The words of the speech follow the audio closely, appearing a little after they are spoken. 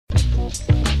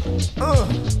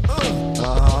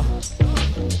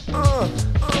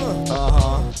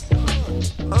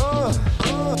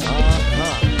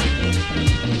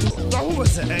Who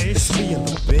was it? Hey, it's me and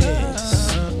the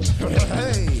biz.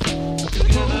 Hey.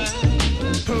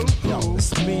 Yo,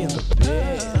 it's me and the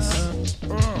biz.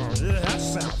 Yeah, that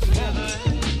sounds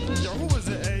funny. Yo, who was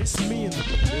it? Hey, it's me and the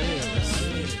biz.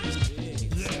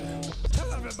 Yeah.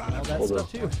 Tell everybody. All that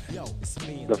stuff too. Yo, it's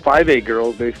me and The 5A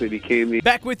girls basically became the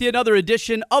Back with you, another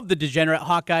edition of the Degenerate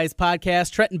Hawkeyes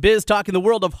podcast. Trent and Biz talking the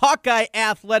world of Hawkeye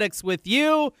athletics with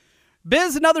you.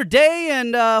 Biz, another day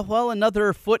and,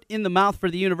 another foot in the mouth for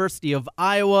the University of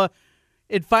Iowa.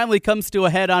 It finally comes to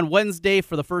a head on Wednesday.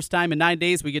 For the first time in 9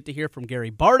 days, we get to hear from Gary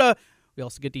Barta. We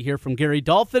also get to hear from Gary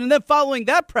Dolphin. And then following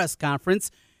that press conference,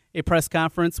 a press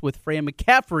conference with Fran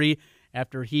McCaffery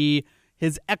after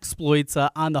his exploits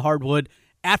on the hardwood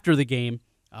after the game,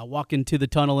 walk into the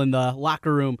tunnel in the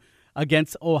locker room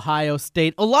against Ohio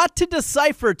State. A lot to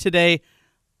decipher today.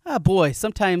 Boy,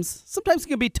 sometimes it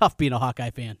can be tough being a Hawkeye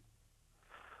fan.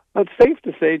 It's safe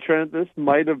to say, Trent, this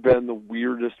might have been the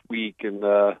weirdest week in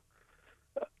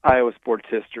Iowa sports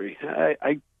history.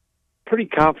 I'm pretty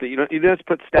confident. You just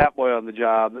put Statboy on the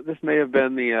job. That this may have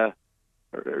been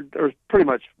or pretty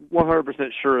much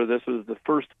 100% sure this was the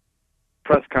first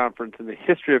press conference in the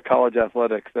history of college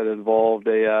athletics that involved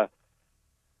a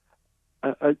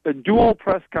dual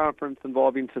press conference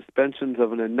involving suspensions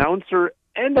of an announcer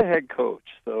and a head coach.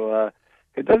 So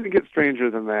it doesn't get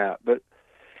stranger than that. But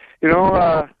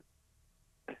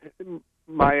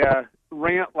my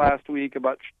rant last week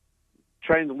about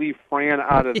trying to leave Fran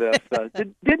out of this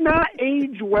did not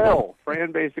age well.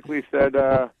 Fran basically said,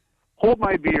 hold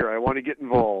my beer, I want to get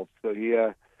involved. So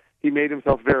he made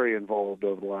himself very involved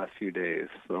over the last few days.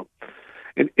 So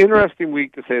an interesting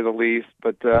week, to say the least.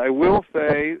 But I will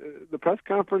say the press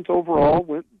conference overall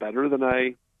went better than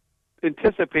I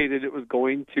anticipated it was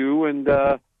going to. And,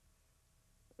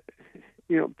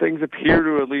 things appear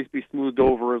to at least be smoothed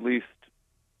over at least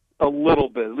a little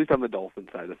bit, at least on the Dolphin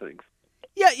side of things.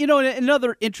 Yeah,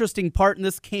 another interesting part, and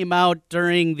this came out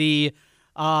during the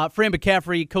Fran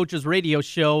McCaffery coach's radio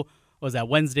show, was that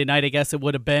Wednesday night, I guess it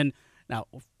would have been. Now,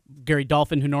 Gary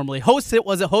Dolphin, who normally hosts it,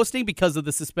 wasn't hosting because of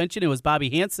the suspension. It was Bobby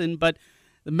Hansen, but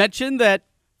mentioned that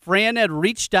Fran had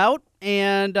reached out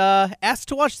and asked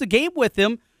to watch the game with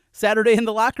him Saturday in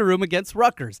the locker room against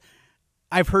Rutgers.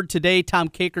 I've heard today, Tom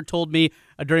Caker told me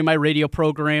during my radio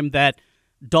program that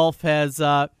Dolph has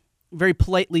very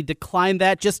politely declined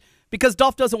that just because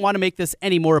Dolph doesn't want to make this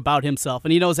any more about himself.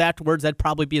 And he knows afterwards that'd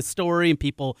probably be a story and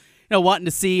people wanting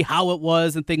to see how it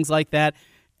was and things like that.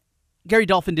 Gary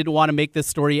Dolphin didn't want to make this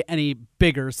story any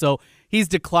bigger, so he's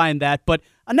declined that. But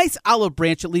a nice olive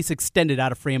branch at least extended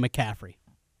out of Fran McCaffery.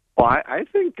 Well, I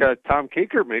think Tom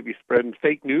Caker may be spreading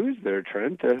fake news there,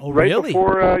 Trent. Right really?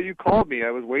 Before you called me,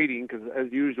 I was waiting because,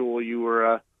 as usual, you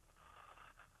were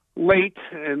late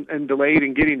and delayed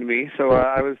in getting to me. So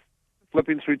I was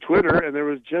flipping through Twitter, and there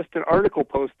was just an article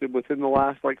posted within the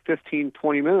last 15,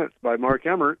 20 minutes by Mark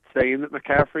Emmert saying that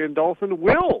McCaffery and Dolphin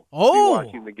will be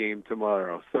watching the game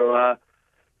tomorrow. So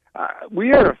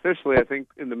we are officially, I think,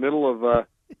 in the middle of a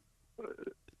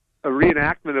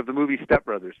reenactment of the movie Step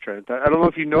Brothers, Trent. I don't know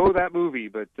if you know that movie,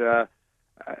 but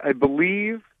I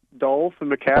believe Dolph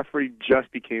and McCaffery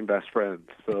just became best friends.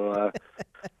 So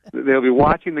they'll be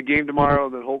watching the game tomorrow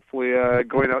and then hopefully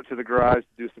going out to the garage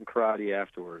to do some karate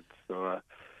afterwards. So,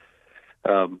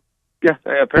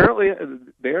 apparently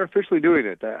they are officially doing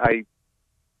it. I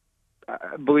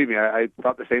believe me, I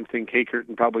thought the same thing Kakert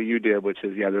and probably you did, which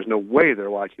is, there's no way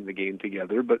they're watching the game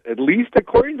together, but at least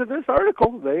according to this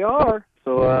article, they are.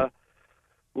 So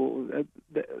I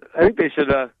think they should,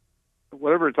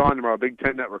 whatever it's on tomorrow, Big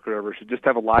Ten Network or whatever, should just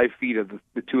have a live feed of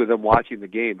the two of them watching the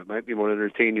game. It might be more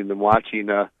entertaining than watching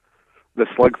the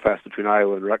slugfest between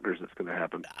Iowa and Rutgers that's going to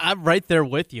happen. I'm right there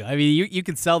with you. I mean, you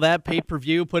can sell that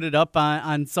pay-per-view, put it up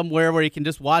on somewhere where you can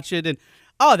just watch it, and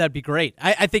that'd be great.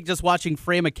 I think just watching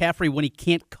Fran McCaffery when he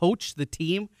can't coach the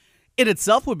team in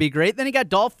itself would be great. Then you got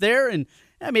Dolph there, and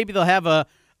maybe they'll have a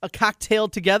cocktail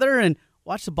together and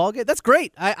watch the ball game. That's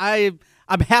great.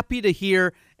 I'm happy to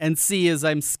hear and see as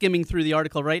I'm skimming through the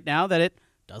article right now that it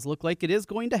does look like it is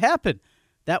going to happen.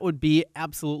 That would be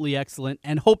absolutely excellent,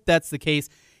 and hope that's the case.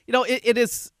 It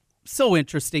is so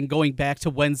interesting going back to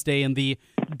Wednesday and the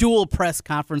dual press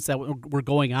conference that were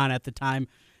going on at the time,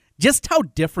 just how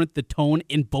different the tone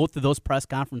in both of those press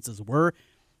conferences were.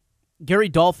 Gary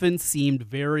Dolphin seemed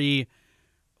very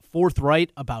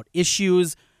forthright about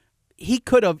issues. He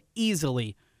could have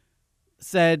easily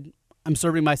said, I'm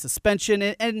serving my suspension,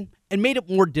 and made it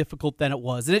more difficult than it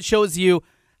was. And it shows you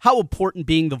how important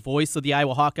being the voice of the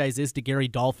Iowa Hawkeyes is to Gary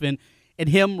Dolphin. and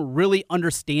him really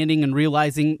understanding and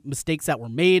realizing mistakes that were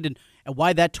made and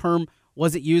why that term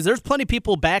wasn't used. There's plenty of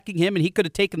people backing him, and he could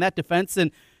have taken that defense,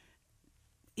 and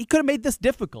he could have made this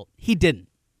difficult. He didn't.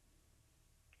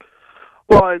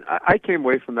 Well, I came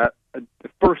away from that, the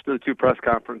first of the two press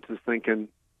conferences, thinking,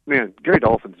 man, Gary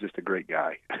Dolphin's just a great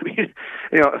guy. I mean,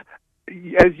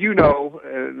 as you know,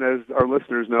 and as our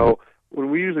listeners know, when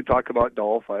we usually talk about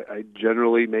Dolph, I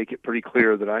generally make it pretty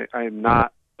clear that I am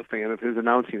not a fan of his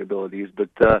announcing abilities,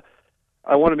 but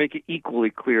I want to make it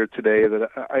equally clear today that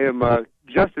I am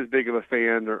just as big of a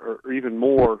fan, or even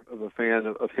more of a fan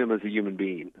of him as a human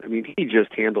being. I mean, he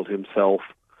just handled himself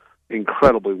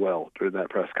incredibly well during that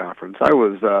press conference. I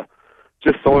was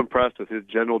just so impressed with his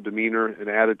general demeanor and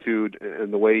attitude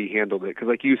and the way he handled it. Because,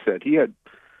 like you said,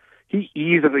 he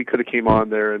easily could have came on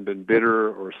there and been bitter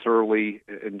or surly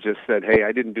and just said, "Hey,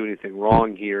 I didn't do anything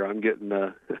wrong here. I'm getting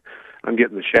the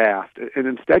shaft." And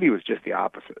instead, he was just the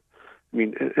opposite. I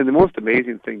mean, and the most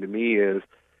amazing thing to me is,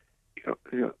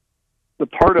 the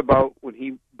part about when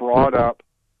he brought up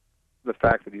the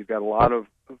fact that he's got a lot of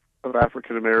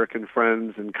African American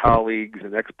friends and colleagues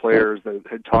and ex-players that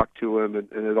had talked to him and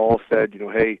had all said,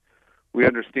 "Hey, we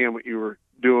understand what you were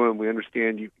doing. We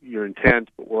understand your intent,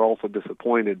 but we're also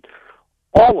disappointed."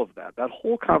 All of that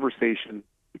whole conversation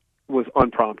was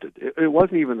unprompted. It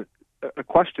wasn't even a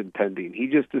question pending. He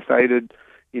just decided,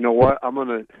 you know what, I'm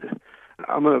gonna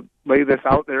lay this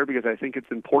out there because I think it's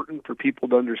important for people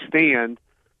to understand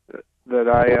that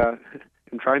I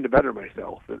am trying to better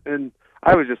myself. And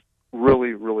I was just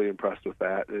really, really impressed with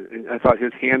that. And I thought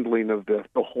his handling of the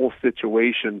whole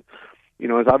situation,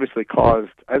 has obviously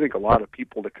caused, I think, a lot of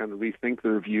people to kind of rethink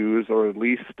their views, or at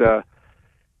least,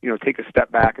 take a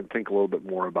step back and think a little bit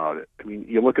more about it. I mean,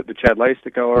 you look at the Chad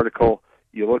Leistikow article,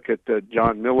 you look at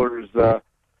John Miller's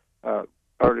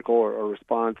article or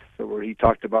response where he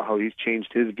talked about how he's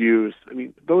changed his views. I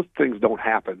mean, those things don't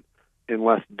happen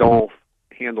unless Dolph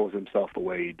handles himself the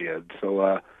way he did. So,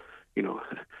 I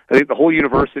think the whole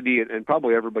university and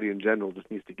probably everybody in general just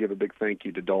needs to give a big thank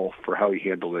you to Dolph for how he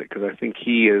handled it, because I think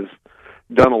he has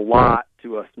done a lot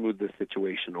to smooth this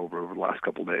situation over the last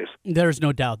couple of days. There's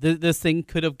no doubt. This thing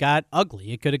could have got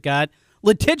ugly. It could have got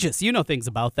litigious. You know things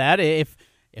about that. If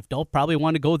Dolph probably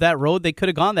wanted to go that road, they could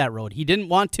have gone that road. He didn't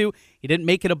want to. He didn't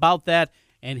make it about that,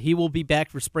 and he will be back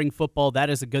for spring football. That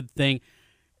is a good thing.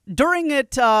 During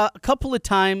it, a couple of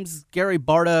times, Gary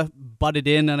Barta butted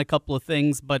in on a couple of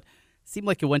things, but it seemed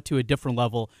like it went to a different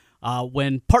level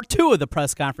when part two of the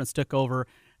press conference took over,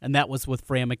 and that was with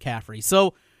Fran McCaffery.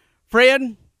 So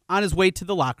Fran, on his way to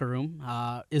the locker room,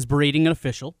 is berating an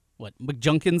official.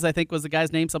 McJunkins, I think was the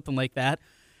guy's name, something like that.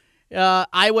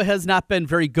 Iowa has not been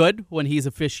very good when he's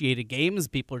officiated games.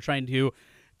 People are trying to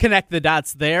connect the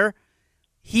dots there.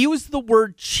 He used the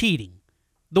word cheating.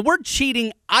 The word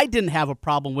cheating I didn't have a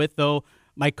problem with, though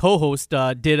my co-host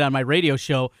did on my radio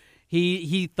show.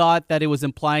 He thought that it was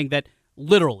implying that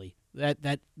literally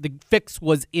that the fix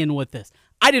was in with this.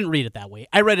 I didn't read it that way.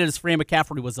 I read it as Fran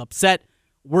McCaffery was upset.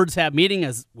 Words have meaning,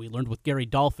 as we learned with Gary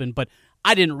Dolphin, but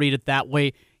I didn't read it that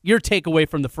way. Your takeaway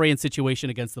from the Fran situation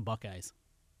against the Buckeyes?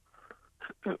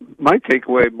 My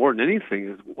takeaway, more than anything,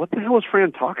 is what the hell was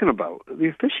Fran talking about? The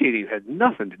officiating had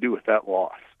nothing to do with that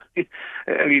loss.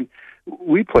 I mean,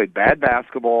 we played bad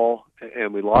basketball,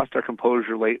 and we lost our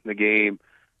composure late in the game.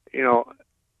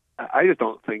 I just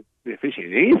don't think the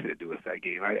officiating had anything to do with that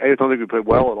game. I just don't think we played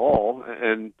well at all,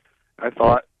 and I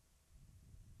thought,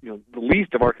 the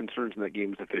least of our concerns in that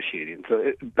game is officiating. So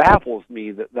it baffles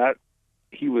me that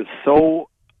he was so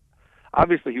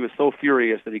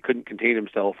furious that he couldn't contain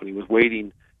himself, and he was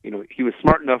waiting. He was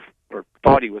smart enough, or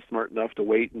thought he was smart enough, to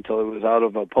wait until it was out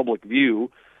of a public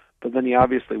view. But then he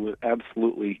obviously was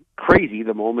absolutely crazy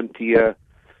the moment he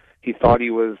thought he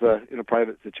was in a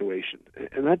private situation,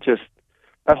 and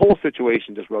that whole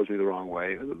situation just rubs me the wrong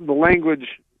way. The language,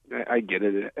 I get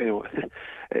it.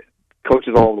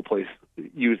 Coaches all over the place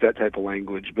use that type of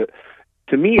language, but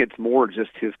to me, it's more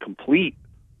just his complete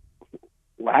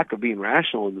lack of being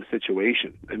rational in the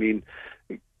situation. I mean,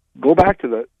 go back to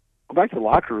the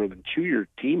locker room and chew your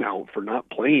team out for not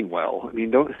playing well. I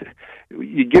mean,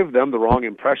 you give them the wrong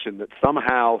impression that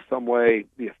somehow, some way,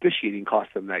 the officiating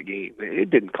cost them that game.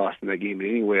 It didn't cost them that game in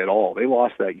any way at all. They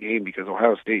lost that game because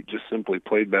Ohio State just simply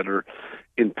played better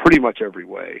in pretty much every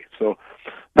way. So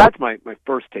that's my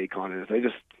first take on it.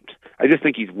 Is I just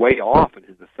think he's way off in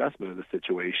his assessment of the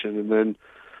situation. And then,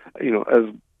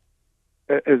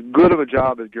 as good of a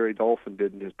job as Gary Dolphin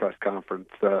did in his press conference,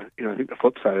 I think the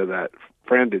flip side of that,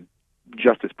 Fran did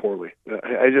just as poorly.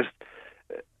 I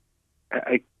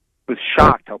was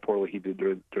shocked how poorly he did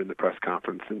during the press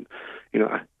conference, and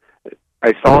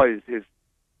I saw his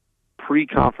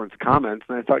pre-conference comments,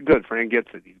 and I thought, good, Fran gets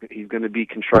it. He's going to be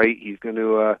contrite. He's going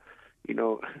to,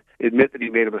 admit that he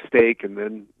made a mistake, and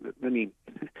then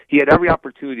he had every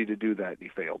opportunity to do that, and he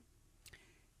failed.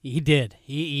 He did.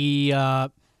 He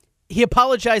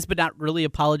apologized, but not really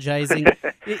apologizing.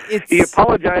 He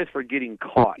apologized for getting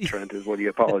caught, Trent, is what he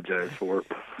apologized for.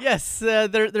 Yes,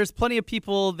 there's plenty of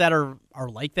people that are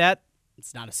like that.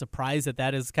 It's not a surprise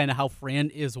that is kind of how Fran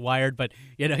is wired, but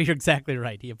you're exactly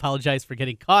right. He apologized for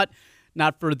getting caught,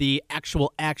 not for the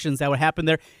actual actions that would happen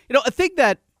there. A thing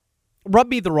that rubbed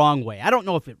me the wrong way, I don't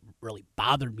know if it really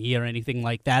bothered me or anything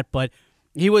like that, but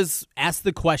he was asked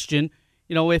the question,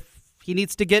 if he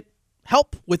needs to get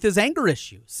help with his anger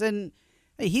issues, and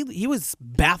he was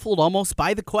baffled almost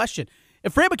by the question.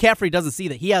 If Fran McCaffery doesn't see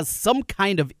that he has some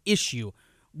kind of issue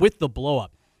with the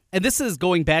blow-up, and this is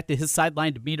going back to his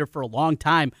sideline demeanor for a long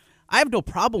time, I have no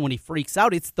problem when he freaks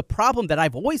out. It's the problem that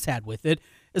I've always had with it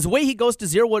is the way he goes to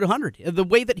 0-100, the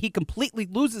way that he completely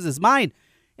loses his mind.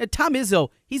 And Tom Izzo,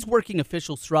 he's working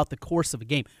officials throughout the course of a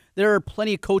game. There are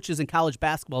plenty of coaches in college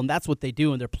basketball, and that's what they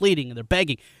do, and they're pleading, and they're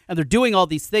begging, and they're doing all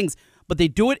these things, but they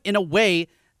do it in a way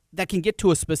that can get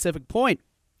to a specific point.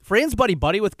 Fran's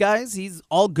buddy with guys. He's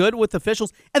all good with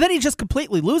officials, and then he just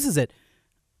completely loses it.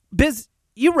 Biz,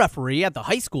 you referee at the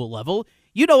high school level.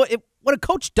 When a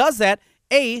coach does that,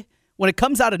 when it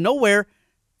comes out of nowhere,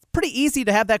 it's pretty easy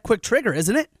to have that quick trigger,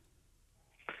 isn't it?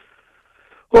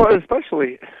 Well,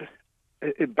 especially,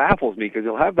 it baffles me because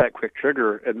he'll have that quick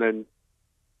trigger, and then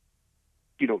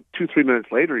 2-3 minutes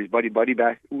later, he's buddy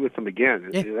back with him again.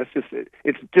 Yeah. That's just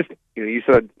it's just you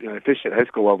said fish at high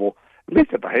school level. At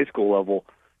least at the high school level,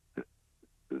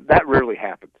 that rarely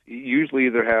happens. You usually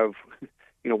either have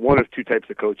one of two types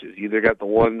of coaches. You either got the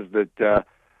ones that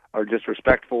are just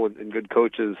respectful and good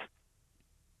coaches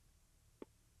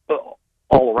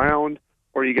all around,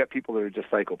 or you get people that are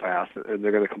just psychopaths and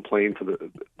they're going to complain for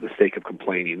the sake of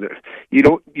complaining. You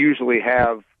don't usually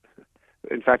have.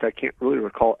 In fact, I can't really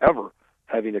recall ever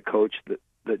having a coach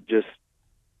that just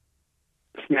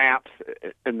snaps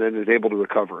and then is able to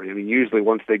recover. I mean, usually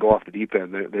once they go off the deep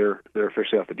end, they're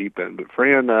officially off the deep end. But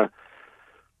Fran,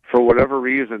 for whatever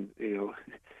reason,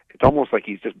 it's almost like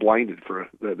he's just blinded for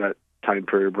that time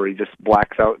period where he just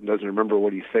blacks out and doesn't remember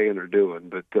what he's saying or doing.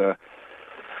 But the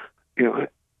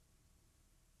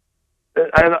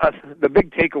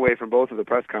big takeaway from both of the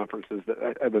press conferences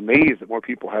that I'm amazed that more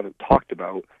people haven't talked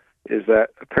about is that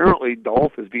apparently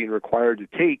Dolph is being required to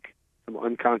take some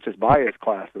unconscious bias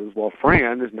classes, while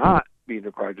Fran is not being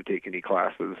required to take any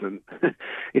classes. And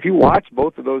if you watch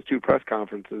both of those two press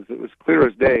conferences, it was clear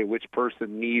as day which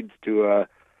person needs to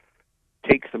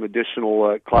take some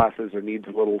additional classes or needs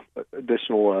a little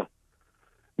additional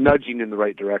nudging in the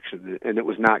right direction, and it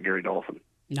was not Gary Dolphin.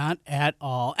 Not at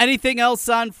all. Anything else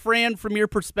on Fran from your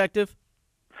perspective?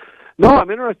 No,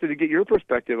 I'm interested to get your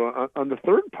perspective on the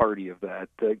third party of that.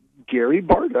 Gary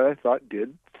Barta, I thought,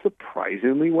 did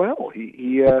surprisingly well.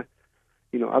 He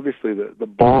obviously the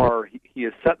bar, he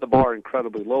has set the bar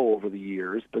incredibly low over the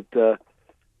years, but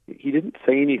he didn't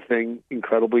say anything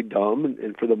incredibly dumb,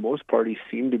 and for the most part, he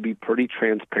seemed to be pretty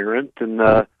transparent and,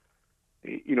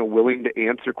 willing to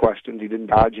answer questions. He didn't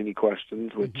dodge any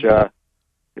questions, which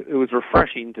it was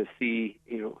refreshing to see,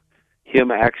 him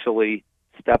actually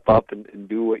step up and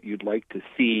do what you'd like to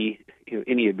see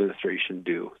any administration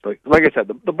do. Like I said,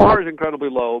 the bar is incredibly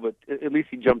low, but at least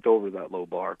he jumped over that low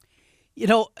bar.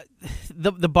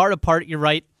 The bar part, you're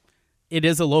right. It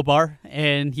is a low bar,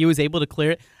 and he was able to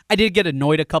clear it. I did get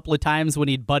annoyed a couple of times when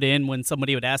he'd butt in when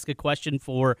somebody would ask a question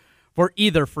for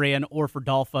either Fran or for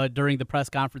Dolpha during the press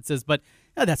conferences, but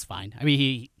that's fine. I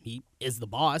mean, he is the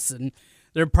boss, and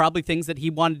there are probably things that he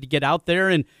wanted to get out there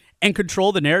and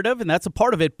control the narrative, and that's a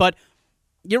part of it. But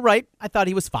you're right. I thought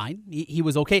he was fine. He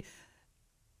was okay.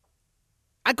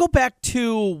 I go back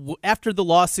to after the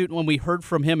lawsuit when we heard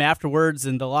from him afterwards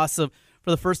and the loss for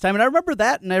the first time, and I remember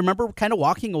that, and I remember kind of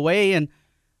walking away and,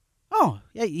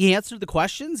 he answered the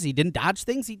questions. He didn't dodge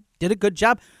things. He did a good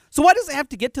job. So why does it have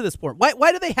to get to this point?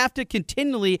 Why do they have to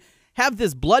continually have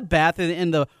this bloodbath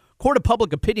in the court of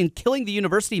public opinion, killing the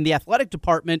university and the athletic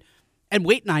department, and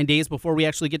wait 9 days before we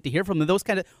actually get to hear from them?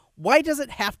 Why does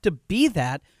it have to be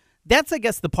that? That's, I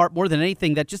guess, the part more than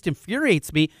anything that just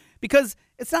infuriates me, because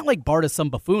it's not like Barta's some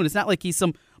buffoon. It's not like he's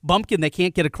some bumpkin that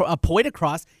can't get a point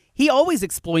across. He always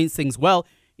explains things well.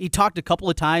 He talked a couple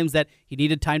of times that he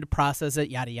needed time to process it,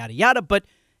 yada, yada, yada. But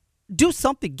do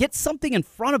something. Get something in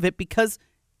front of it, because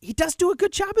he does do a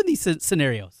good job in these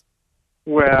scenarios.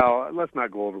 Well, let's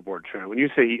not go overboard, Trent. When you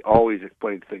say he always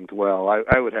explains things well,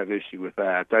 I would have issue with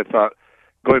that. I thought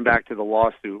going back to the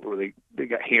lawsuit where they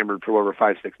got hammered for over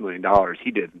 $5-6 million,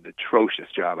 he did an atrocious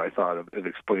job, I thought, of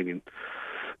explaining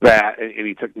that, and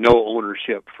he took no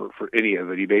ownership for any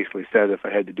of it. He basically said, if I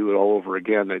had to do it all over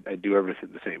again, I'd do everything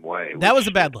the same way. That was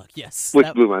a bad look, yes.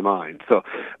 Which blew my mind. So,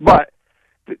 but,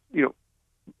 you know,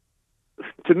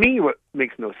 to me, what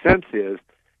makes no sense is,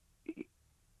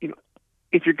 you know,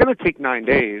 if you're going to take 9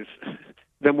 days,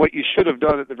 then what you should have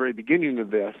done at the very beginning of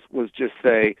this was just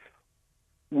say,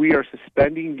 we are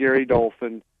suspending Gary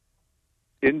Dolphin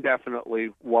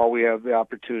indefinitely while we have the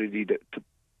opportunity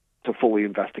to fully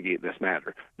investigate this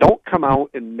matter. Don't come out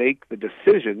and make the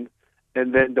decision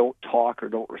and then don't talk or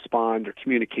don't respond or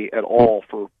communicate at all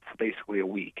for basically a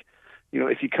week. You know,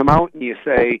 if you come out and you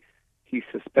say he's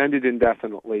suspended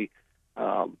indefinitely, you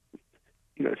know,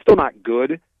 it's still not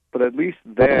good, but at least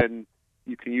then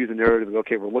you can use a narrative of,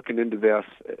 okay, we're looking into this,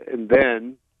 and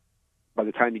then by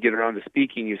the time you get around to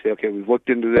speaking, you say, okay, we've looked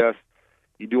into this,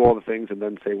 you do all the things, and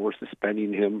then say we're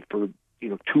suspending him for, you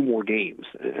know, 2 more games.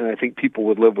 And I think people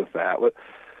would live with that.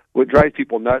 What drives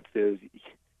people nuts is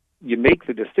you make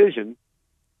the decision,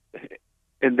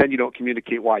 and then you don't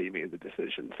communicate why you made the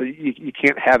decision. So you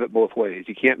can't have it both ways.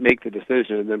 You can't make the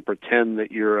decision and then pretend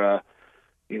that you're,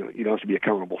 you know, you don't have to be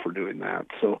accountable for doing that.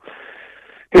 So,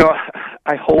 you know,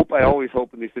 I always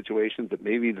hope in these situations that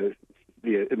maybe the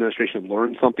administration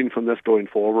learns something from this going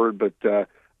forward, but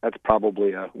that's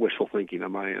probably wishful thinking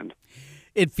on my end.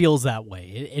 It feels that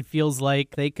way. It feels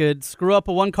like they could screw up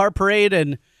a one-car parade,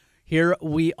 and here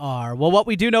we are. Well, what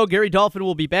we do know, Gary Dolphin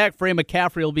will be back. Fran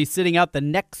McCaffrey will be sitting out the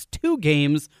next 2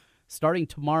 games, starting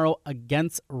tomorrow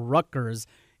against Rutgers.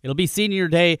 It'll be senior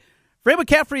day. Fran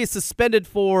McCaffrey is suspended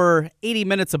for 80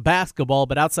 minutes of basketball,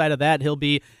 but outside of that, he'll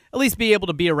at least be able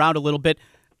to be around a little bit.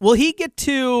 Will he get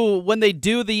to, when they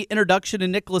do the introduction to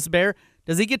Nicholas Baer,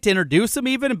 does he get to introduce him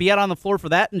even and be out on the floor for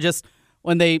that, and just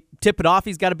when they tip it off,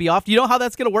 he's got to be off? Do you know how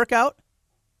that's going to work out?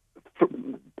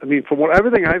 I mean, from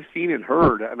everything I've seen and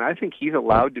heard, I mean, I think he's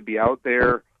allowed to be out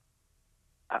there.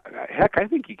 Heck, I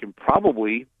think he can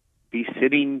probably be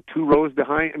sitting 2 rows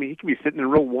behind. I mean, he can be sitting in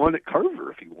row 1 at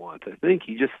Carver if he wants. I think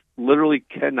he just literally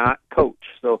cannot coach.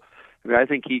 So, I mean, I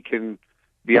think he can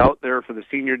be out there for the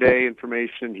senior day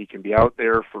information. He can be out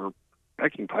there for, he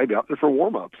can probably be out there for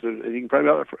warm-ups. And he can probably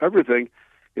be out there for everything.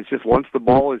 It's just once the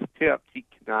ball is tipped, he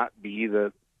cannot be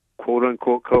the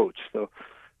quote-unquote coach. So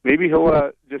maybe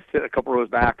he'll just sit a couple rows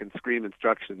back and scream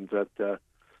instructions at the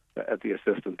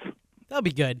assistants. That'll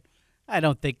be good. I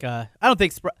don't think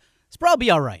Spra will be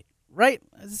all right, right?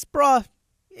 Spra,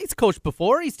 he's coached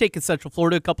before. He's taken Central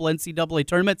Florida a couple NCAA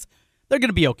tournaments. They're going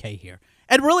to be okay here.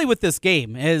 And really with this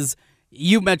game, as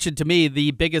you mentioned to me,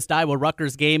 the biggest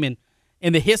Iowa-Rutgers game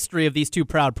in the history of these 2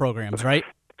 proud programs, right?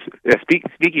 Yeah,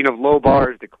 speaking of low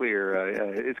bars to clear,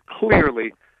 it's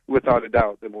clearly, without a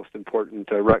doubt, the most important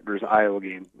Rutgers-Iowa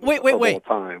game of all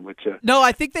time. No,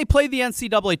 I think they played the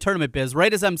NCAA tournament, Biz,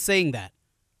 right as I'm saying that.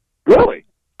 Really?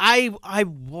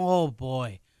 Oh,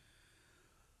 boy.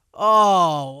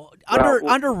 Oh,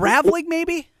 under Ravlik,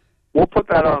 maybe? We'll put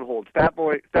that on hold.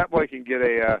 Statboy can get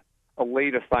a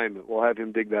late assignment. We'll have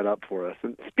him dig that up for us.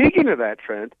 And speaking of that,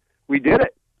 Trent, we did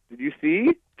it. Did you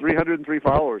see? 303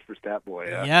 followers for Statboy.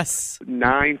 Yes.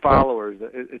 9 followers.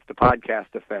 It's the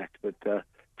podcast effect, but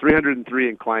 303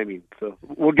 and climbing. So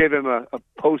we'll give him a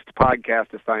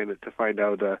post-podcast assignment to find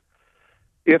out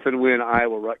if and when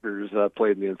Iowa Rutgers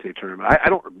played in the NCAA tournament. I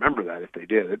don't remember that if they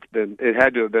did. It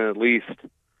had to have been at least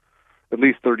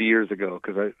 30 years ago,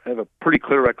 because I have a pretty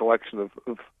clear recollection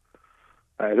of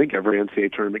I think every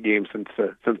NCAA tournament game since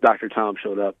Dr. Tom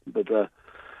showed up. But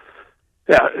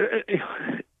yeah,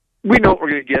 we know what we're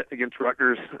going to get against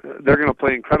Rutgers. They're going to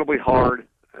play incredibly hard.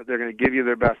 They're going to give you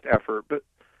their best effort. But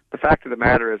the fact of the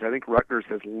matter is, I think Rutgers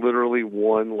has literally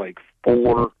won like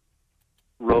 4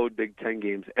 road Big Ten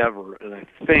games ever, and I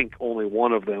think only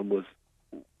one of them was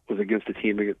against a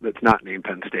team that's not named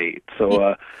Penn State.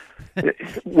 So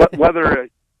whether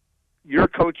you're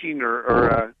coaching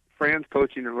or Fran's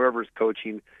coaching or whoever's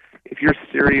coaching, if you're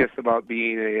serious about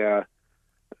being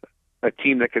a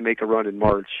team that can make a run in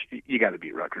March, you got to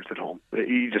beat Rutgers at home.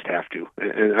 You just have to.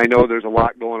 And I know there's a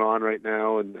lot going on right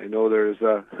now, and I know there's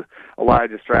a lot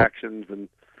of distractions, and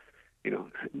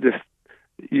this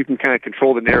you can kind of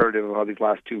control the narrative of how these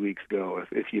last 2 weeks go.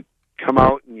 If you come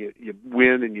out and you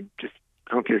win, and you just,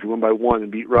 I don't care if you win by 1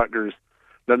 and beat Rutgers,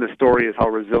 then the story is how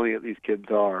resilient these kids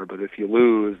are. But if you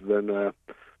lose, then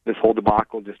this whole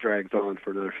debacle just drags on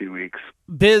for another few weeks.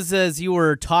 Biz, as you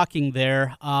were talking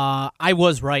there, I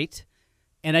was right,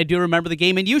 and I do remember the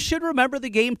game, and you should remember the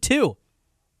game too.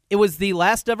 It was the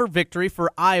last ever victory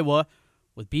for Iowa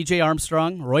with B.J.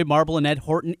 Armstrong, Roy Marble, and Ed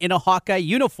Horton in a Hawkeye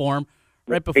uniform.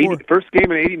 right before. First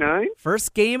game in '89.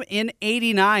 First game in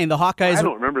 '89. The Hawkeyes I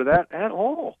don't remember that at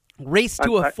all. raced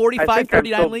to a I 45-39 think I'm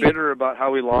so lead. bitter about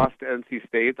how we lost to NC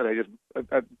State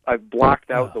that I've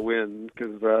blocked out the win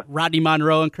because Rodney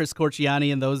Monroe and Chris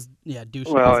Corciani and those douche.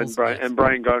 and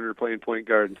Brian Gardner playing point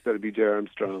guard instead of B.J.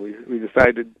 Armstrong. We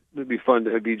decided it'd be fun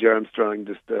to have B.J. Armstrong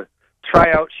just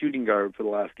try out shooting guard for the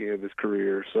last game of his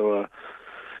career. So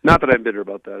not that I'm bitter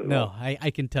about that at all. No,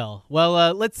 I can tell.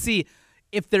 Well, let's see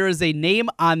if there is a name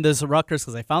on this Rutgers,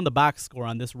 because I found the box score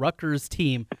on this Rutgers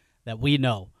team that we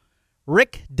know.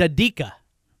 Rick Dadika.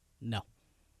 No.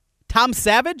 Tom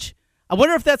Savage? I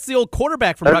wonder if that's the old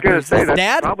quarterback from Rutgers. I was going to say, his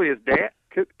dad? Probably his dad.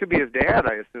 Could be his dad,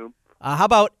 I assume. How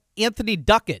about Anthony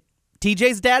Duckett?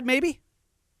 TJ's dad, maybe?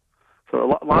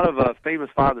 So a lot of famous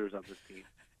fathers on this team.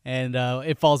 And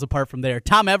it falls apart from there.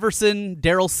 Tom Everson,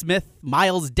 Daryl Smith,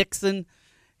 Miles Dixon.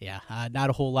 Yeah, not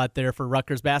a whole lot there for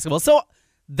Rutgers basketball. So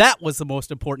that was the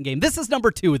most important game. This is number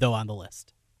 2, though, on the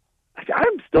list.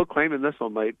 I'm still claiming this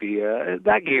one might be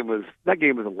that game was a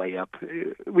layup.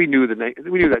 We knew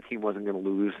that team wasn't going to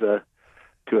lose to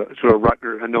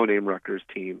a no-name Rutgers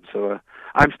team. So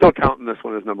I'm still counting this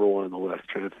one as number 1 on the list,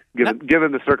 Trent,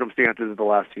 given the circumstances of the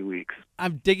last 2 weeks.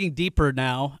 I'm digging deeper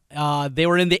now. They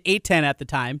were in the A-10 at the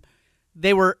time.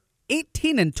 They were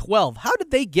 18-12. How did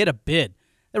they get a bid?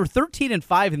 They were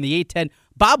 13-5 in the A-10.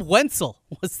 Bob Wenzel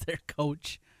was their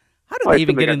coach. How did they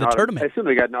even get in the tournament? I assume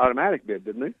they got an automatic bid,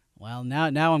 didn't they? Well, now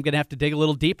I'm going to have to dig a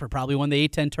little deeper. Probably won the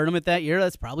A-10 tournament that year.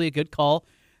 That's probably a good call.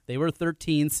 They were a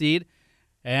 13 seed.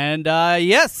 And,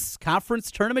 yes, conference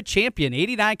tournament champion,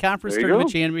 89 conference tournament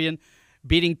champion,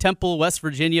 beating Temple, West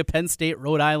Virginia, Penn State,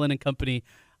 Rhode Island, and company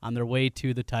on their way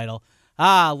to the title.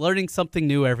 Learning something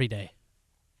new every day.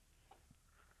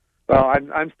 Well,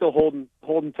 I'm still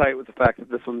holding tight with the fact that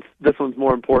this one's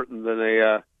more important than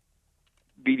a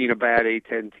beating a bad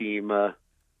A-10 team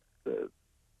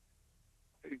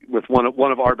with one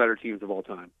of our better teams of all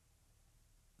time.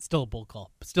 Still a bold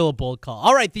call.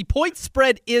 All right, the point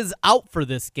spread is out for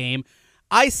this game.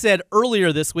 I said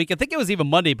earlier this week, I think it was even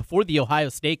Monday before the Ohio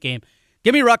State game,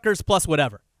 give me Rutgers plus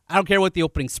whatever. I don't care what the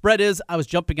opening spread is. I was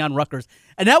jumping on Rutgers.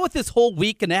 And now with this whole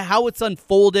week and how it's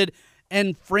unfolded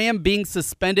and Fram being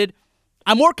suspended,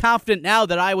 I'm more confident now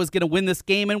that I was going to win this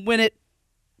game and win it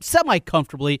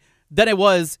semi-comfortably than I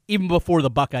was even before the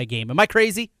Buckeye game. Am I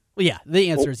crazy? Well, yeah, the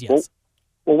answer is yes.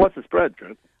 Well, what's the spread,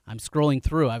 Trent? I'm scrolling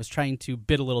through. I was trying to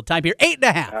bid a little time here.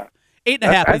 8.5.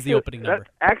 8.5 is the opening number.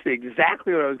 That's actually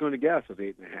exactly what I was going to guess was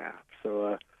 8.5.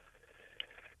 So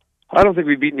I don't think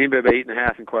we've beaten anybody by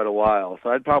 8.5 in quite a while. So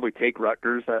I'd probably take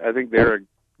Rutgers. I think they're a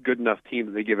good enough team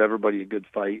that they give everybody a good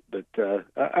fight. But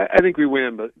I think we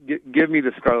win. But give me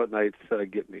the Scarlet Knights.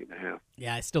 Get me 8.5.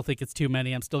 Yeah, I still think it's too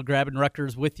many. I'm still grabbing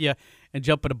Rutgers with you and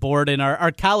jumping aboard. And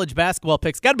our college basketball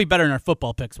picks got to be better than our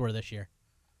football picks were this year.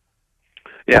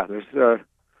 Yeah, there's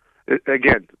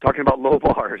again, talking about low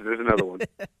bars, there's another one.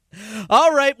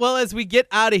 All right, well, as we get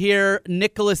out of here,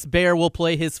 Nicholas Baer will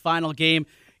play his final game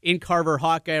in Carver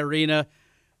Hawkeye Arena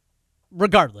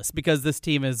regardless, because this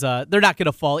team is they're not going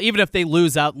to fall. Even if they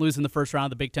lose in the first round of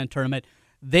the Big Ten tournament,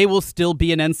 they will still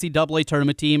be an NCAA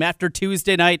tournament team. After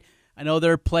Tuesday night, I know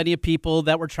there are plenty of people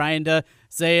that were trying to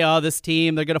say, oh, this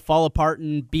team, they're going to fall apart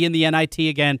and be in the NIT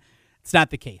again. It's not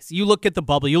the case. You look at the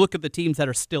bubble, you look at the teams that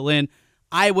are still in.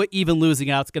 Iowa, even losing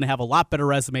out, is going to have a lot better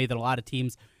resume than a lot of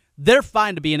teams. They're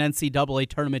fine to be an NCAA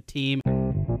tournament team.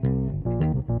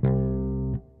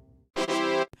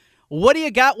 What do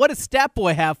you got? What does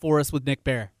Statboy have for us with Nick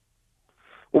Baer?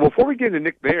 Well, before we get into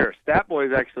Nick Baer,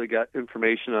 Statboy's actually got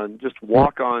information on just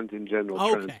walk-ons in general.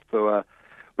 Okay. Trends. So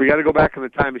we got to go back in the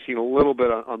time machine a little bit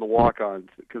on the walk-ons,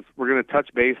 because we're going to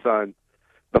touch base on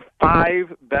the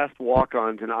 5 best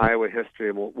walk-ons in Iowa history,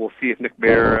 and we'll see if Nick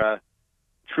Baer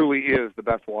truly is the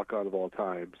best walk-on of all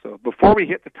time. So before we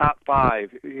hit the top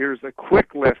 5, here's a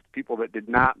quick list of people that did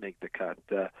not make the cut.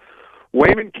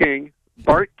 Wayman King,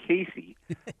 Bart Casey,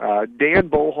 Dan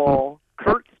Bohall,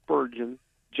 Kurt Spurgeon,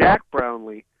 Jack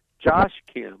Brownlee, Josh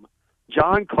Kim,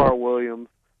 John Carl Williams,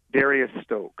 Darius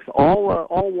Stokes.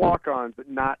 All walk-ons, but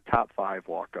not top 5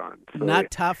 walk-ons. So not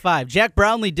top 5. Jack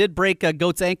Brownlee did break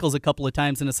Goat's ankles a couple of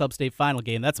times in a sub-state final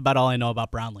game. That's about all I know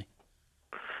about Brownlee.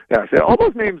 Yeah, so all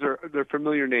those names they're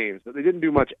familiar names, but they didn't do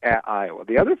much at Iowa.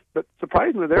 But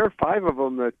surprisingly, there are 5 of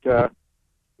them that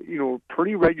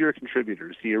pretty regular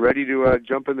contributors. So you ready to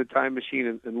jump in the time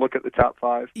machine and look at the top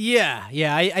 5? Yeah.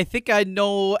 I think I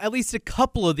know at least a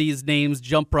couple of these names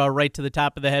jump right to the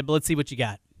top of the head. But let's see what you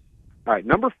got. All right,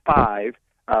 number 5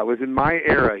 was in my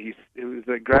era. He was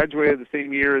graduated the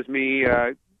same year as me.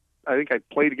 I think I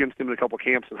played against him in a couple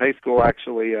camps in high school.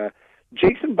 Actually,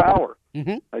 Jason Bauer. Mm-hmm.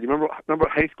 Do you remember what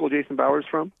high school Jason Bauer's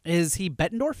from? Is he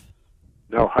Bettendorf?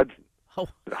 No, Hudson. Oh,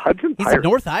 Hudson he's a Pirates.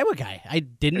 North Iowa guy. I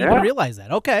didn't even Yeah. realize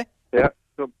that. Okay. Yeah.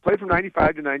 So played from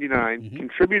 95 to 99, Mm-hmm.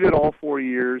 contributed all 4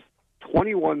 years,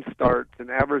 21 starts, and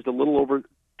averaged a little over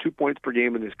 2 points per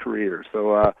game in his career.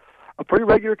 So a pretty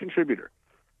regular contributor.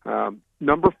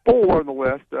 Number 4 on the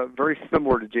list, very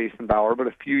similar to Jason Bauer, but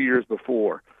a few years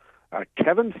before.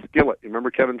 Kevin Skillett. You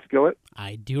remember Kevin Skillett?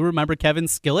 I do remember Kevin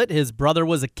Skillett. His brother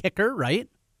was a kicker, right?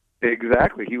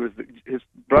 Exactly. His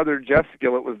brother Jeff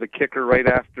Skillett was the kicker right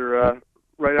after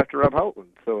Rob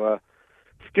Houtland. So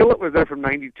Skillett was there from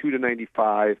 92 to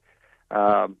 95.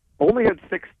 Only had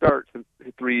 6 starts in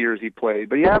 3 years he played,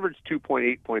 but he averaged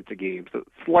 2.8 points a game, so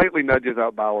slightly nudges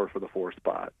out Bauer for the 4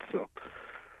 spot. So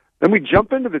then we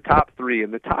jump into the top 3,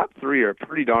 and the top 3 are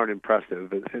pretty darn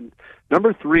impressive. And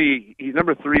number 3, he's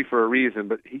number 3 for a reason,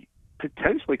 but he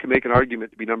potentially can make an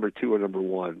argument to be number 2 or number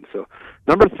 1. So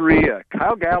number 3,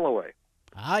 Kyle Galloway.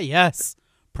 Ah, yes.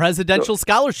 Presidential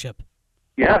scholarship.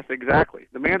 Yes, exactly.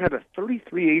 The man had a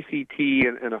 33 ACT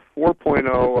and a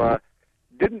 4.0.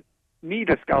 Didn't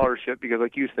need a scholarship because,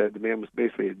 like you said, the man was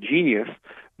basically a genius.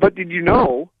 But did you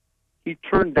know he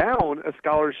turned down a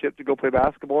scholarship to go play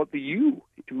basketball at the U?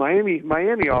 Miami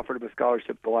offered him a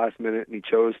scholarship at the last minute, and he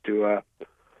chose to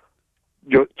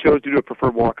do a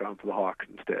preferred walk-on for the Hawks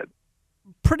instead.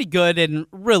 Pretty good, and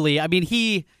really, I mean,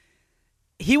 he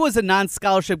was a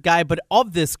non-scholarship guy, but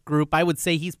of this group, I would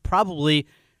say he's probably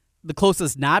the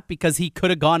closest not, because he could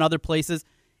have gone other places.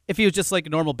 If he was just like a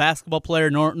normal basketball player,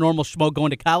 normal schmo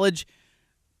going to college,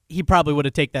 he probably would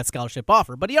have taken that scholarship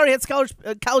offer. But he already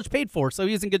had college paid for, so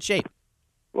he was in good shape.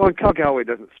 Well, and Kyle Galloway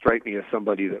doesn't strike me as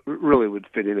somebody that really would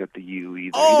fit in at the U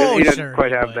either. Oh, he doesn't sure,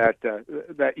 quite he have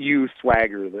would. that U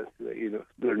swagger that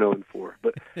they're known for.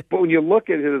 But when you look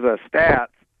at his stats,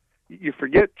 you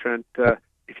forget, Trent.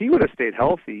 If he would have stayed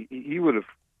healthy, he would have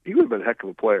been a heck of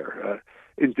a player.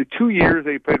 In the 2 years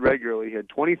that he played regularly, he had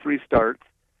 23 starts,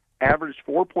 averaged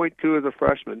 4.2 as a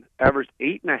freshman, averaged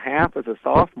 8.5 as a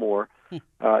sophomore.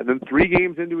 Then 3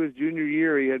 games into his junior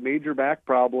year, he had major back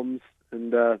problems,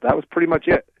 and that was pretty much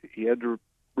it. He had to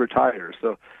retire.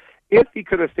 So if he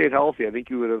could have stayed healthy, I think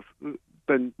he would have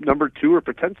been number 2 or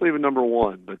potentially even number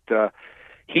 1. But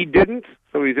he didn't,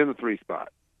 so he's in the 3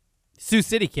 spot. Sioux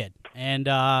City kid, and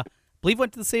I believe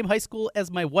went to the same high school as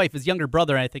my wife. His younger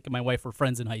brother, I think, and my wife were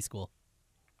friends in high school.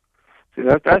 See,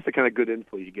 that's the kind of good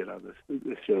info you get on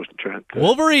this show, Trent.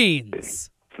 Wolverines.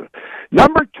 So,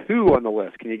 number 2 on the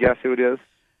list. Can you guess who it is?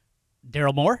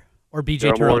 Daryl Moore or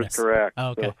BJ Daryl Moore is Turonis? correct. Oh,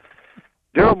 okay. So,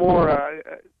 Daryl Moore,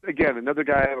 again, another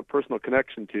guy I have a personal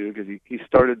connection to because he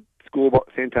started school about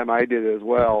the same time I did as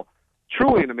well.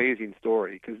 Truly an amazing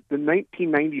story because the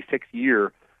 1996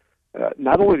 year,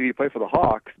 not only did he play for the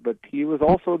Hawks, but he was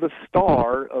also the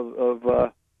star of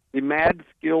the Mad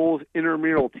Skills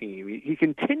intramural team. He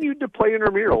continued to play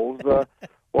intramurals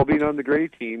while being on the gray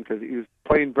team because he was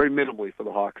playing very minimally for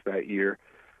the Hawks that year.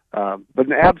 But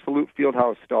an absolute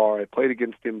fieldhouse star. I played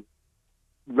against him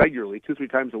regularly, 2-3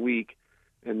 times a week,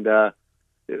 and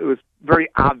it was very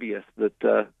obvious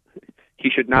that he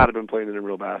should not have been playing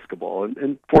intramural basketball.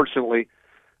 And fortunately,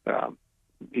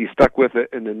 he stuck with it.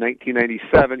 And in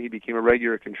 1997, he became a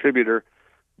regular contributor.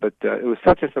 But it was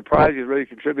such a surprise he was a regular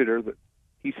contributor that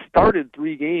he started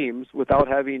 3 games without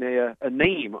having a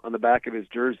name on the back of his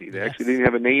jersey. They actually didn't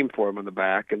have a name for him on the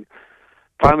back. And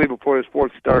finally, before his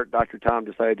 4th start, Dr. Tom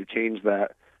decided to change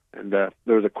that. And there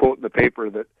was a quote in the paper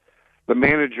that the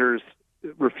managers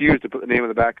refused to put the name on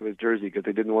the back of his jersey because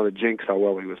they didn't want to jinx how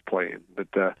well he was playing.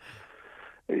 But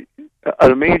an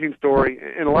amazing story.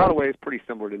 In a lot of ways, pretty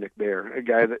similar to Nick Baer, a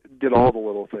guy that did all the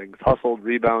little things, hustled,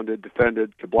 rebounded,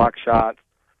 defended, could block shots,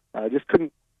 just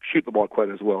couldn't shoot the ball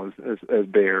quite as well as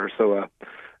Baer. So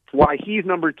that's why he's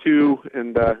number 2,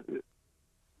 and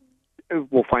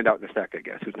we'll find out in a sec, I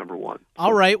guess, who's number 1.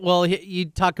 All right. Well, you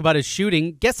talk about his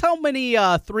shooting. Guess how many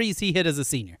threes he hit as a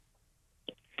senior?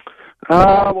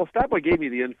 Well, Statboy gave me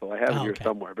the info. I have it here Okay.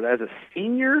 somewhere. But as a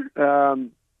senior,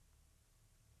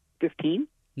 15?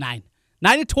 9.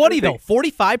 9 to 20, though.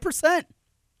 45%.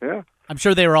 Yeah. I'm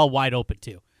sure they were all wide open,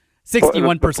 too.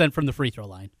 61% from the free throw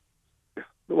line.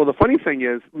 Well, the funny thing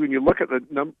is, when you look at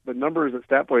the numbers that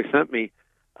Statboy sent me,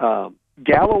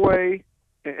 Galloway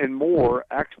and Moore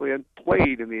actually had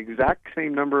played in the exact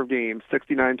same number of games,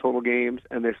 69 total games,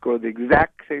 and they scored the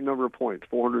exact same number of points,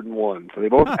 401. So they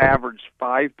both averaged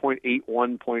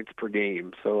 5.81 points per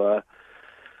game. So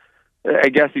I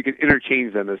guess you could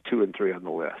interchange them as 2 and 3 on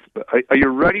the list. But are you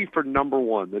ready for number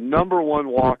 1, the number 1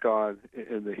 walk-on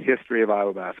in the history of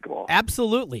Iowa basketball?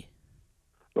 Absolutely.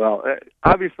 Well,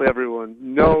 obviously everyone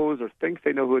knows or thinks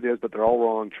they know who it is, but they're all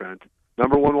wrong, Trent.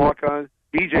 Number one walk-on,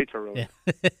 B.J. Taronis.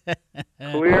 Yeah.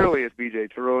 Clearly, it's B.J.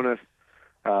 Taronis.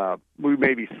 We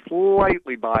may be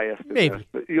slightly biased in Maybe. this,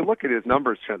 but you look at his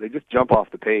numbers, Trent, they just jump off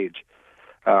the page.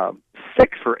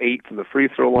 6 for 8 from the free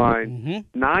throw line,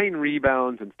 9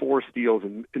 rebounds and 4 steals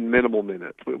in minimal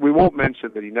minutes. We won't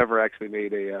mention that he never actually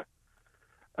made a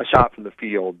shot from the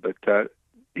field, but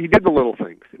he did the little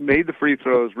things. Made the free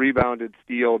throws, rebounded,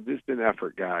 stealed, just an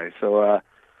effort guy. So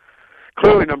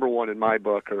clearly number one in my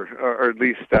book, or at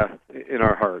least in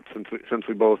our hearts, since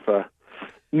we both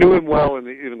knew him well and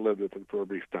even lived with him for a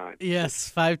brief time. Yes,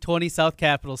 520 South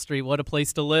Capitol Street. What a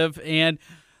place to live. And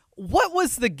what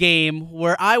was the game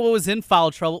where Iowa was in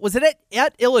foul trouble? Was it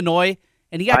at Illinois?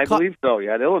 And he got caught? I believe so,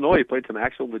 yeah. At Illinois, he played some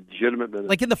actual legitimate minutes.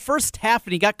 Like in the first half,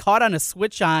 and he got caught on a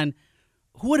switch on,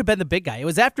 who would have been the big guy? It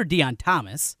was after Deion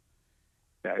Thomas.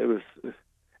 Yeah, it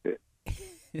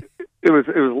was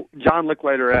John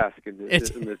Licklider-esque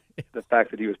in the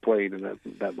fact that he was playing in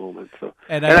that moment. So,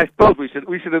 and I suppose we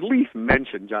should at least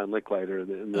mention John Licklider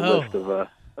in the list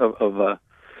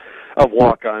of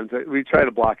walk-ons. We try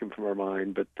to block him from our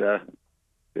mind, but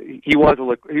he was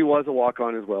a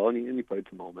walk-on as well, and he played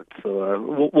some moments.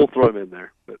 So we'll throw him in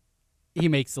there. But he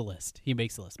makes the list.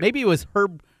 Maybe it was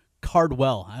Herb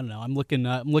Cardwell. I don't know. I'm looking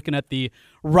at the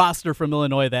roster from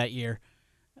Illinois that year.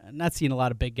 I'm not seeing a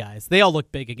lot of big guys. They all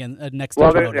look big again next to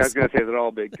Taronis. I was going to say they're all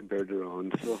big compared to their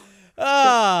own. So.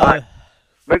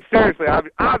 But seriously,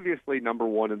 obviously number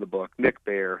one in the book, Nick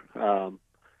Bare.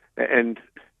 And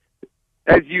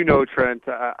as you know, Trent,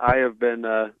 I have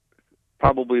been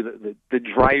probably the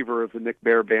driver of the Nick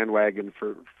Bare bandwagon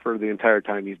for the entire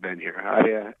time he's been here.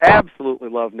 I absolutely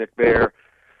love Nick Bare.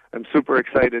 I'm super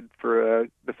excited for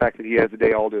the fact that he has a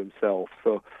day all to himself.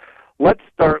 So let's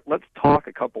talk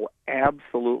a couple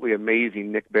absolutely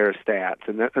amazing Nick Bare stats,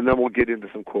 and then we'll get into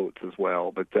some quotes as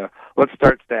well. But let's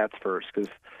start stats first, because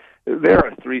there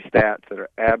are 3 stats that are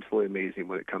absolutely amazing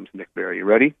when it comes to Nick Bare. You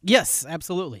ready? Yes,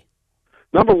 absolutely.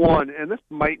 Number one, and this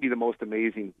might be the most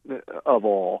amazing of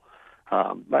all.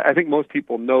 I think most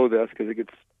people know this because it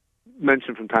gets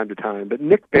mentioned from time to time, but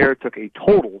Nick Bare took a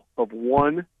total of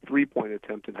 1 3-point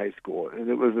attempt in high school, and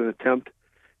it was an attempt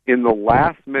in the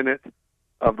last minute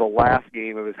of the last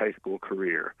game of his high school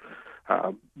career.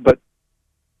 But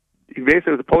he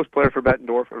basically was a post player for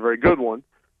Bettendorf, a very good one,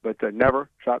 but never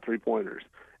shot 3-pointers.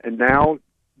 And now,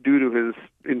 due to his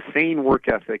insane work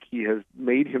ethic, he has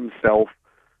made himself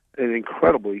an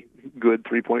incredibly good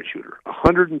 3-point shooter.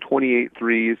 128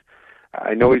 threes.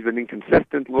 I know he's been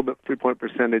inconsistent, a little bit 3-point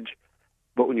percentage,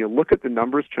 but when you look at the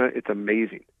numbers, Trent, it's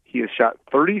amazing. He has shot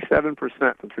 37%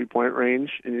 from 3-point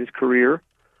range in his career,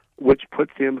 which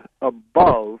puts him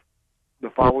above the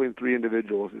following 3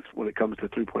 individuals when it comes to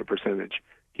 3-point percentage.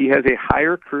 He has a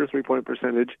higher career 3-point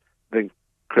percentage than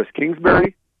Chris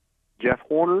Kingsbury, Jeff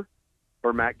Horner,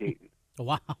 or Matt Gayton.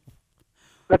 Wow.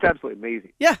 That's absolutely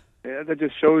amazing. Yeah. That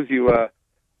just shows you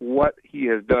what he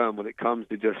has done when it comes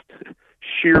to just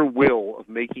sheer will of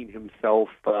making himself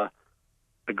a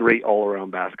great all-around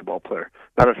basketball player.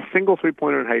 Not a single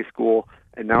 3-pointer in high school,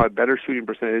 and now a better shooting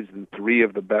percentage than 3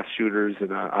 of the best shooters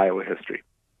in Iowa history.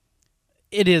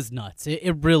 It is nuts.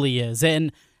 It really is.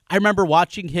 And I remember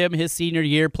watching him his senior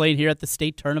year playing here at the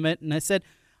state tournament, and I said,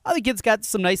 oh, the kid's got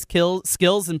some nice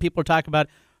skills, and people are talking about,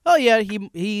 oh, yeah,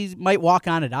 he might walk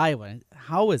on at Iowa.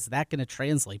 How is that going to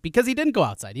translate? Because he didn't go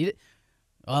outside. It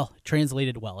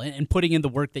translated well. And putting in the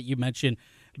work that you mentioned,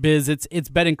 Biz, it's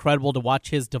been incredible to watch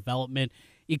his development.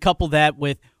 You couple that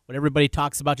with what everybody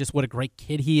talks about, just what a great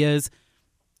kid he is.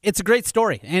 It's a great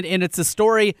story. And it's a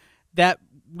story that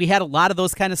we had a lot of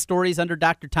those kind of stories under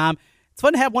Dr. Tom. It's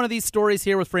fun to have one of these stories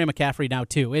here with Fran McCaffrey now,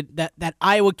 too. That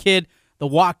Iowa kid, the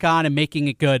walk-on and making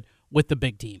it good with the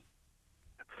big team.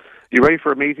 You ready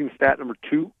for amazing stat number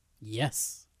 2?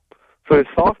 Yes. So his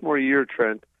sophomore year,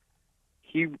 Trent,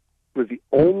 he was the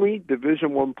only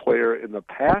Division I player in the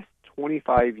past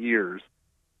 25 years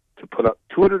to put up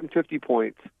 250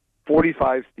 points,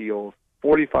 45 steals,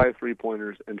 45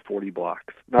 3-pointers, and 40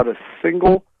 blocks. Not a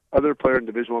single other player in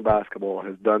Division I basketball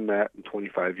has done that in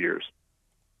 25 years.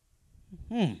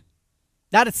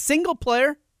 Not a single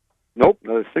player? Nope,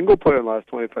 not a single player in the last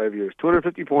 25 years.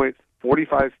 250 points,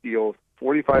 45 steals,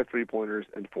 45 3-pointers,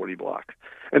 and 40 blocks.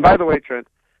 And by the way, Trent,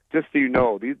 just so you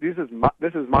know, this is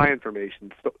my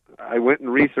information. So I went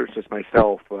and researched this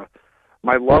myself.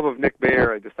 My love of Nick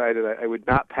Bare, I decided I would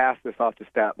not pass this off to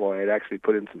StatBoy. I'd actually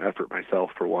put in some effort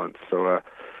myself for once. So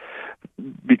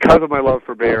because of my love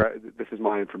for Bare, this is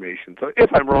my information. So if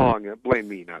I'm wrong, blame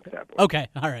me, not StatBoy. Okay,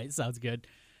 all right, sounds good.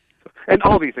 And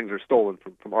all these things are stolen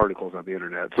from articles on the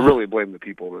internet. So really blame the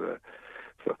people that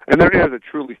So, and there is a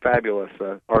truly fabulous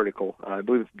article. I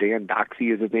believe it's Dan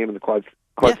Doxey is his name in the Quad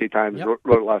State Times. Yep.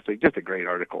 Wrote it last week. Just a great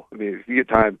article. I mean, if you get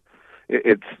time,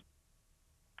 it's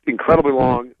incredibly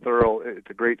long, thorough. It's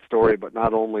a great story, but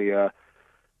not only the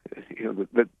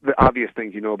obvious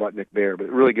things you know about Nick Bair, but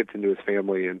it really gets into his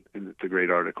family, and it's a great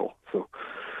article. So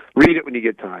read it when you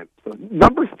get time. So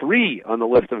number 3 on the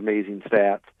list of amazing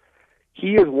stats,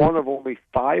 he is one of only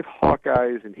 5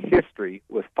 Hawkeyes in history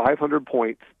with 500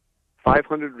 points,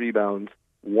 500 rebounds,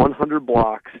 100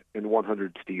 blocks, and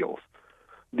 100 steals.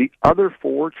 The other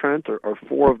 4, Trent, are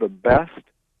 4 of the best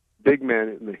big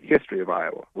men in the history of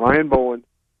Iowa. Ryan Bowen,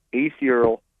 A.C.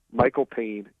 Earl, Michael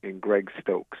Payne, and Greg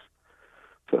Stokes.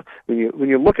 So when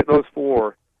you look at those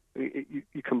 4, you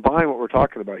combine what we're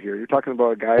talking about here. You're talking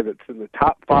about a guy that's in the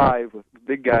top 5 with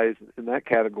big guys in that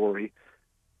category,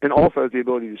 and also has the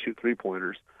ability to shoot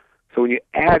three-pointers. So when you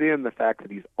add in the fact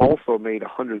that he's also made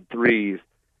 100 threes,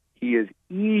 he is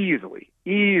easily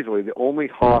the only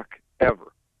Hawk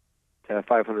ever to have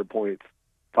 500 points,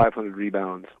 500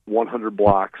 rebounds, 100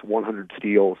 blocks, 100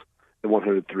 steals, and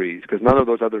 100 threes, because none of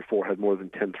those other 4 had more than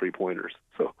 10 three-pointers.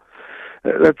 So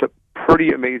that's a pretty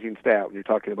amazing stat when you're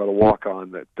talking about a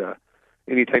walk-on that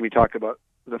anytime you talk about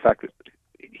the fact that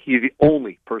he's the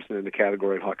only person in the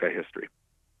category in Hawkeye history.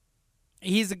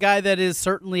 He's a guy that is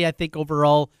certainly, I think,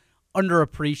 overall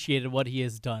underappreciated what he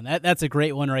has done. That's a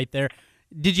great one right there.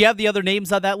 Did you have the other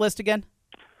names on that list again?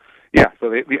 Yeah, so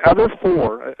the other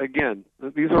 4, again,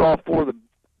 these are all 4 of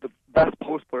the best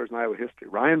post players in Iowa history.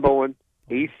 Ryan Bowen,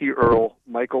 A.C. Earl,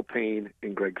 Michael Payne,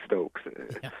 and Greg Stokes.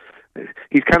 Yeah.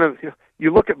 He's kind of,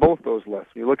 you look at both those lists.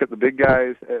 You look at the big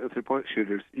guys as three-point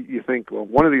shooters, you think, well,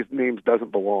 one of these names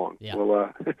doesn't belong. Yeah.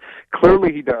 Well,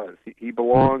 clearly he does. He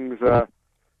belongs,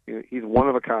 he's one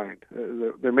of a kind.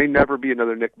 There may never be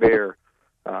another Nick Bair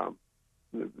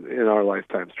in our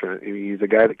lifetimes, Trent. I mean, he's a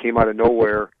guy that came out of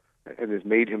nowhere and has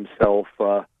made himself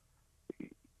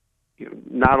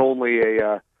not only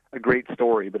a great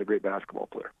story, but a great basketball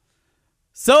player.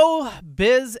 So,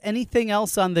 Biz, anything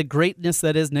else on the greatness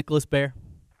that is Nicholas Bair?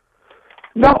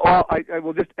 No, I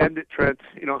will just end it, Trent.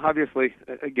 Obviously,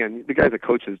 again, the guy's a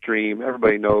coach's dream.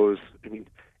 Everybody knows. I mean,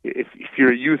 if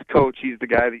you're a youth coach, he's the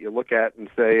guy that you look at and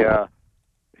say,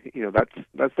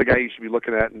 that's the guy you should be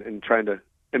looking at and trying to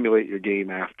emulate your game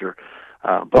after.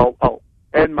 But I'll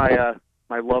end my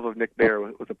love of Nick Bair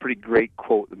with a pretty great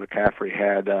quote that McCaffrey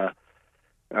had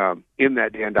in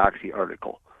that Dan Doxey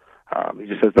article. He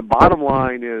just says, the bottom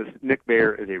line is Nick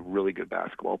Bair is a really good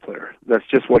basketball player. That's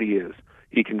just what he is.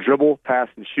 He can dribble, pass,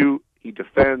 and shoot. He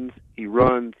defends. He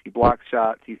runs. He blocks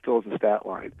shots. He fills the stat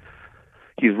line.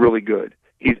 He's really good.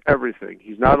 He's everything.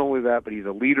 He's not only that, but he's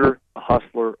a leader, a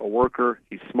hustler, a worker.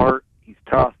 He's smart. He's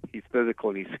tough. He's physical,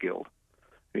 and he's skilled.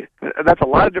 That's a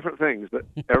lot of different things, but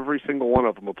every single one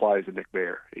of them applies to Nick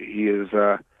Bair. He is,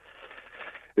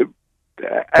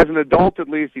 as an adult at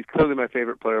least, he's clearly my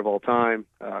favorite player of all time.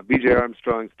 B.J.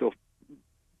 Armstrong still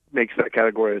makes that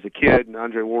category as a kid, and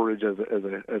Andre Woolridge as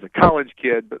a college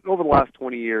kid. But over the last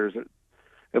 20 years,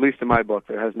 at least in my book,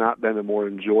 there has not been a more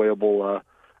enjoyable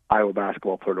Iowa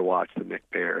basketball player to watch than Nick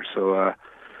Bair. So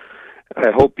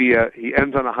I hope he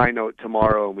ends on a high note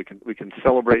tomorrow, and we can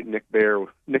celebrate Nick Bair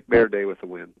Day with a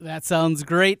win. That sounds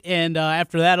great. And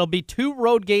after that, it'll be 2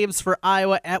 road games for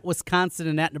Iowa at Wisconsin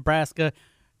and at Nebraska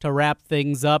to wrap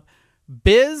things up.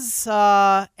 Biz,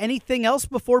 anything else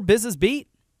before Biz's beat?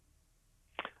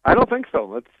 I don't think so.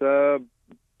 Let's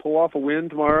pull off a win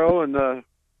tomorrow and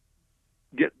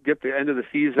get the end of the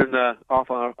season off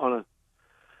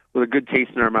with a good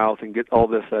taste in our mouth and get all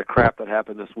this crap that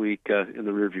happened this week in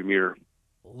the rearview mirror.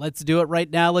 Let's do it right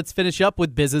now. Let's finish up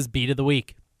with Biz's beat of the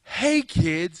week. Hey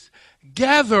kids,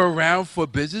 gather around for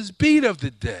Biz's beat of the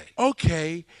day.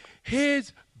 Okay,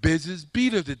 here's Biz's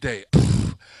beat of the day.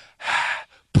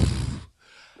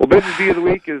 Well, Biz's beat of the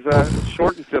week is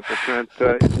short and simple, Trent.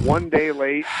 It's one day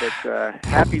late, but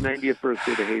happy 90th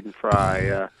birthday to Hayden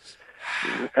Fry.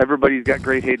 Everybody's got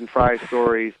great Hayden Fry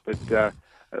stories, but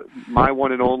my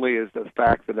one and only is the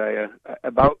fact that I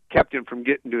about kept him from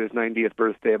getting to his 90th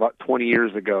birthday about 20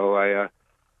 years ago. I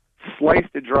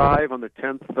sliced a drive on the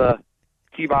 10th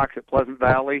tee box at Pleasant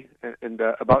Valley and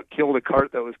about killed a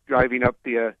cart that was driving up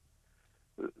the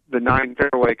 9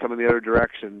 fairway coming the other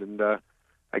direction. And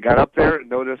I got up there and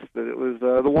noticed that it was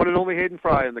the one and only Hayden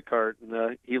Fry in the cart.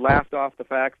 And he laughed off the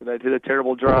fact that I'd hit a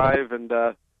terrible drive and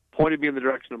pointed me in the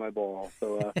direction of my ball.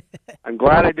 So I'm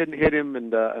glad I didn't hit him,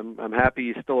 and I'm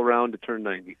happy he's still around to turn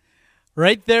 90.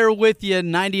 Right there with you.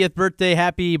 90th birthday.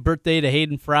 Happy birthday to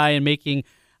Hayden Fry, and making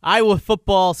Iowa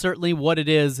football certainly what it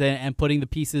is, and putting the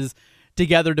pieces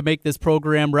together to make this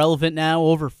program relevant now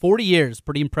over 40 years.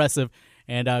 Pretty impressive.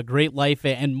 and great life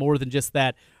and more than just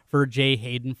that for Jay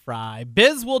Hayden Fry.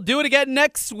 Biz, we'll do it again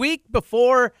next week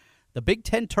before the Big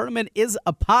Ten tournament is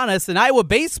upon us. And Iowa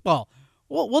baseball,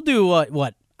 we'll do,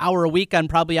 hour a week on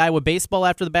probably Iowa baseball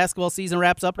after the basketball season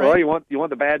wraps up, right? Well, you want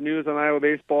the bad news on Iowa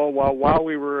baseball? While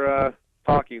we were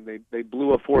talking, they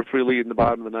blew a 4-3 lead in the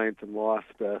bottom of the ninth and lost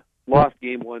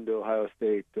game 1 to Ohio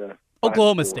State.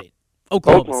 Oklahoma State.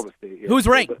 Oklahoma State. Yeah. Who's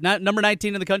ranked? Number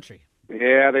 19 in the country.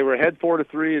 Yeah, they were ahead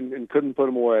 4-3 and couldn't put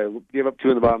them away. Gave up 2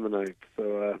 in the bottom of the ninth.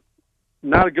 So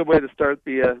not a good way to start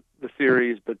the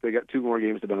series, but they got 2 more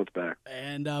games to bounce back.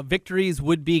 And victories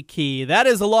would be key. That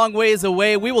is a long ways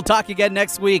away. We will talk again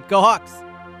next week. Go Hawks.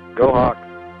 Go Hawks.